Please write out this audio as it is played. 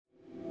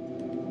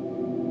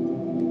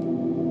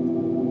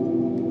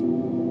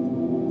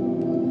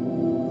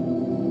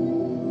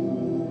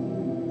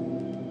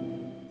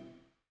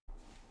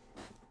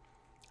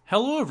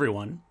Hello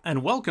everyone,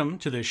 and welcome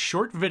to this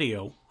short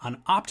video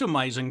on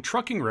optimizing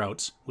trucking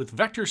routes with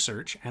vector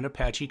search and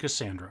Apache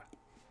Cassandra.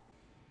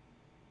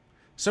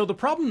 So the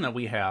problem that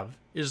we have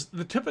is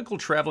the typical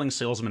traveling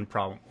salesman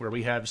problem, where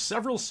we have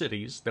several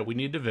cities that we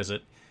need to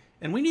visit,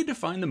 and we need to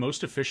find the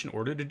most efficient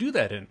order to do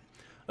that in.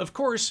 Of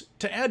course,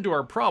 to add to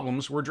our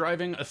problems, we're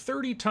driving a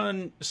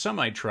 30-ton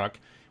semi-truck,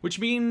 which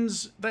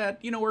means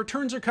that, our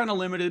turns are kind of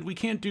limited, we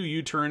can't do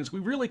U-turns, we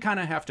really kind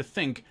of have to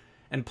think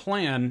and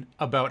plan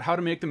about how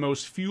to make the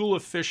most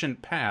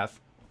fuel-efficient path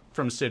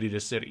from city to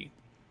city.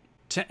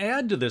 To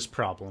add to this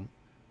problem,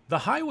 the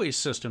highway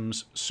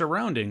systems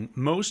surrounding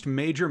most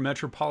major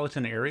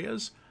metropolitan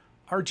areas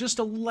are just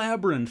a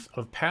labyrinth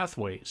of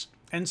pathways,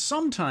 and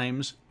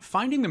sometimes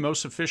finding the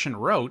most efficient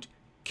route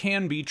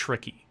can be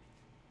tricky.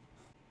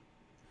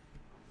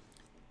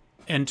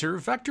 Enter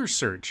vector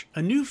search,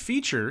 a new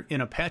feature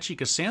in Apache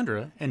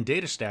Cassandra and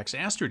DataStax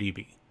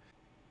AstroDB.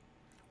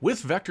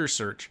 With vector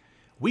search,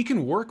 we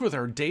can work with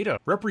our data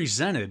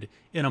represented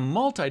in a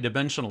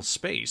multi-dimensional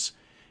space,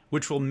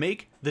 which will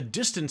make the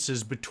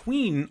distances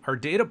between our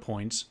data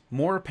points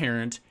more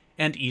apparent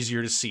and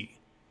easier to see.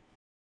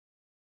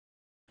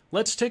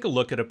 Let's take a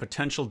look at a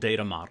potential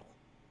data model.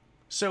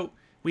 So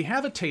we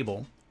have a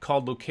table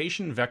called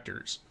location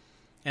vectors,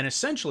 and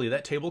essentially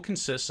that table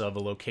consists of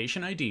a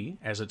location ID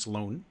as its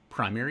lone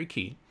primary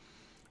key.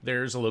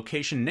 There's a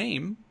location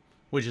name,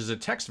 which is a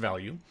text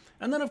value,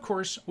 and then of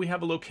course we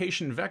have a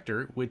location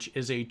vector, which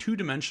is a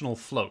two-dimensional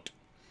float.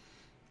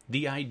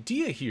 The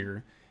idea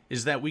here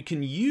is that we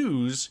can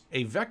use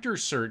a vector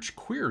search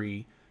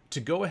query to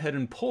go ahead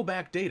and pull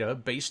back data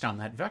based on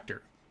that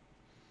vector.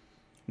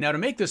 Now to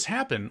make this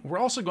happen, we're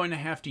also going to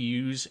have to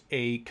use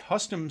a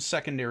custom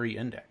secondary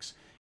index.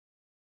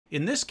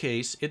 In this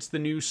case, it's the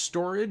new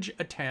storage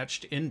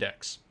attached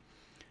index.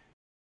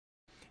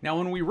 Now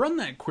when we run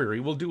that query,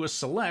 we'll do a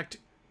select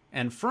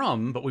and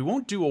from, but we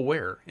won't do a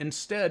where.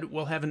 Instead,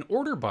 we'll have an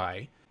order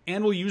by,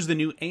 and we'll use the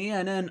new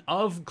ANN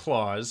of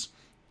clause,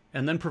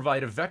 and then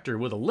provide a vector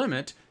with a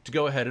limit to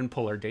go ahead and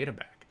pull our data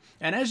back.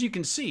 And as you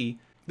can see,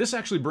 this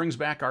actually brings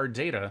back our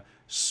data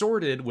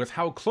sorted with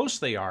how close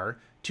they are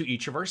to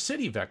each of our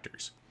city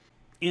vectors.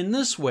 In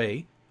this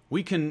way,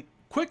 we can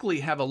quickly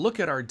have a look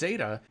at our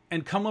data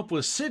and come up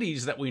with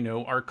cities that we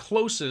know are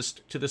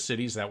closest to the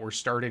cities that we're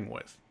starting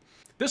with.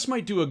 This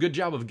might do a good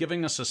job of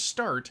giving us a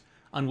start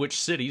on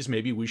which cities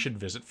maybe we should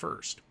visit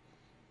first.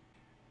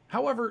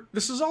 However,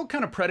 this is all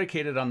kind of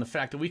predicated on the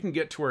fact that we can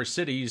get to our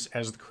cities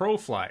as the crow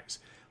flies.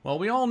 Well,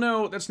 we all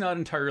know that's not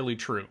entirely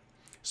true.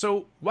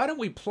 So why don't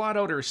we plot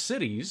out our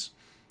cities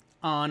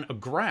on a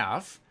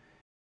graph?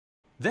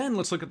 Then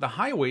let's look at the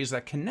highways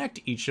that connect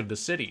each of the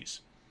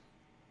cities.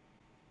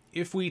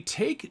 If we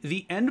take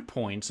the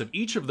endpoints of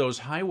each of those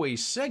highway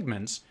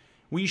segments,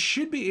 we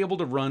should be able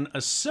to run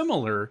a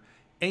similar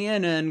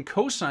ANN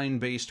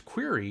cosine-based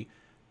query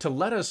to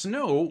let us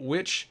know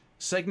which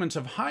segments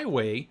of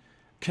highway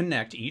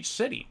connect each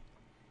city.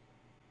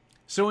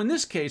 So in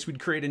this case,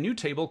 we'd create a new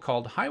table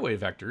called highway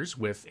vectors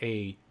with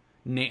a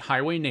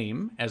highway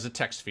name as a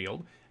text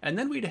field, and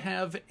then we'd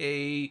have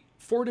a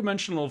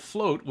four-dimensional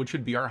float, which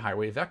would be our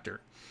highway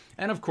vector.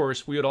 And of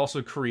course, we would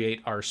also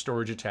create our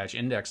storage attached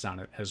index on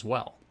it as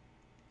well.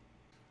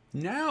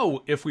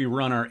 Now, if we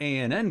run our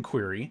ANN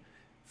query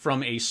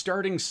from a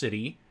starting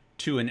city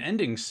to an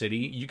ending city,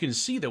 you can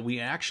see that we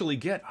actually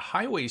get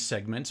highway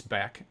segments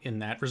back in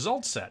that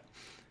result set.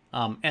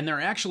 And they're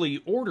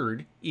actually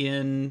ordered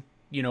in,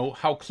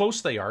 how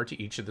close they are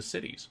to each of the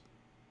cities.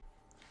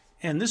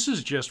 And this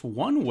is just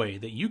one way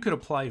that you could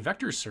apply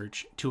vector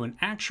search to an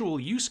actual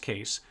use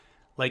case,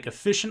 like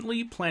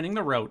efficiently planning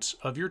the routes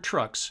of your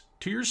trucks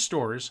to your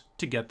stores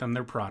to get them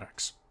their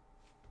products.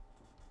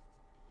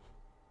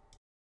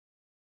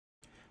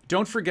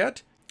 Don't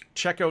forget,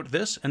 check out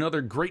this and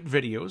other great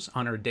videos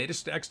on our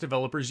DataStax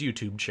Developers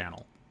YouTube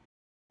channel.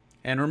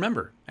 And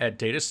remember, at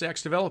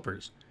DataStax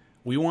Developers,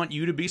 we want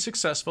you to be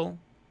successful,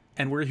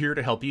 and we're here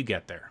to help you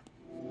get there.